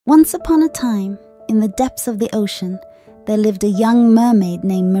Once upon a time, in the depths of the ocean, there lived a young mermaid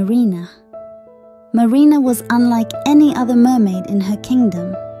named Marina. Marina was unlike any other mermaid in her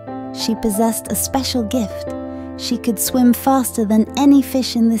kingdom. She possessed a special gift. She could swim faster than any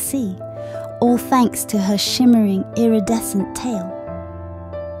fish in the sea, all thanks to her shimmering, iridescent tail.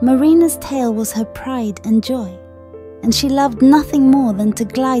 Marina's tail was her pride and joy, and she loved nothing more than to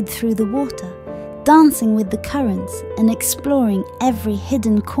glide through the water, dancing with the currents and exploring every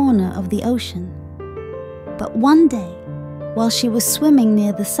hidden corner of the ocean. But one day, while she was swimming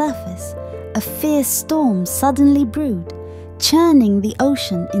near the surface, a fierce storm suddenly brewed, churning the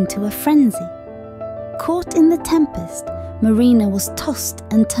ocean into a frenzy. Caught in the tempest, Marina was tossed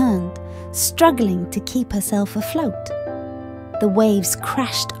and turned, struggling to keep herself afloat. The waves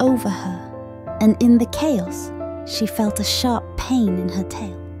crashed over her, and in the chaos, she felt a sharp pain in her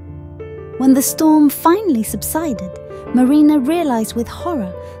tail. When the storm finally subsided, Marina realized with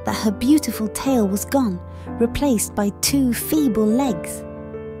horror that her beautiful tail was gone, replaced by 2 feeble legs.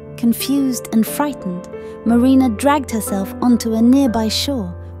 Confused and frightened, Marina dragged herself onto a nearby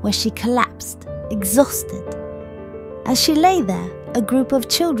shore where she collapsed, exhausted. As she lay there, a group of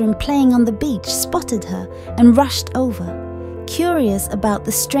children playing on the beach spotted her and rushed over, curious about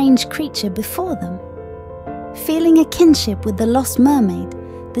the strange creature before them. Feeling a kinship with the lost mermaid,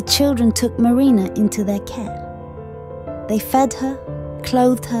 the children took Marina into their care. They fed her,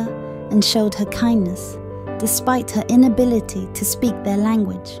 clothed her, and showed her kindness, despite her inability to speak their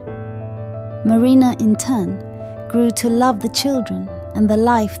language. Marina, in turn, grew to love the children and the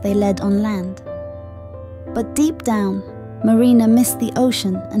life they led on land. But deep down, Marina missed the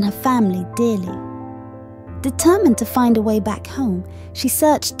ocean and her family dearly. Determined to find a way back home, she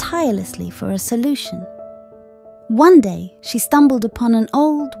searched tirelessly for a solution. One day, she stumbled upon an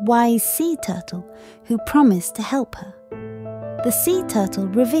old, wise sea turtle who promised to help her. The sea turtle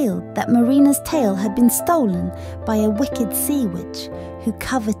revealed that Marina's tail had been stolen by a wicked sea witch who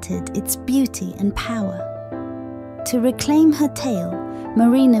coveted its beauty and power. To reclaim her tail,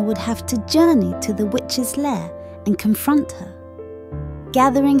 Marina would have to journey to the witch's lair and confront her.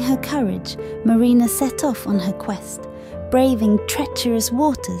 Gathering her courage, Marina set off on her quest, braving treacherous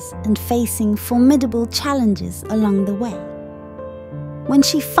waters and facing formidable challenges along the way. When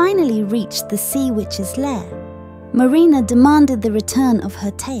she finally reached the sea witch's lair, Marina demanded the return of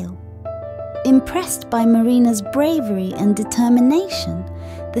her tail. Impressed by Marina's bravery and determination,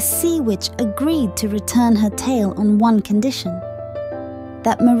 the sea witch agreed to return her tail on one condition: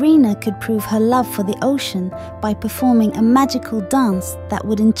 that Marina could prove her love for the ocean by performing a magical dance that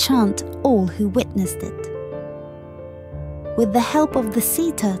would enchant all who witnessed it. With the help of the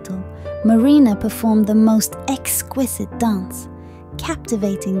sea turtle, Marina performed the most exquisite dance,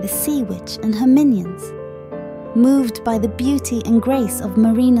 captivating the sea witch and her minions. Moved by the beauty and grace of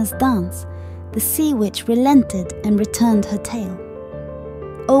Marina's dance, the sea witch relented and returned her tail.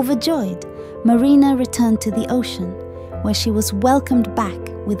 Overjoyed, Marina returned to the ocean, where she was welcomed back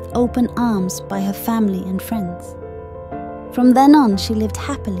with open arms by her family and friends. From then on, she lived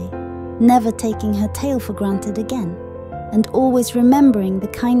happily, never taking her tail for granted again, and always remembering the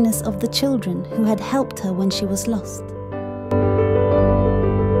kindness of the children who had helped her when she was lost.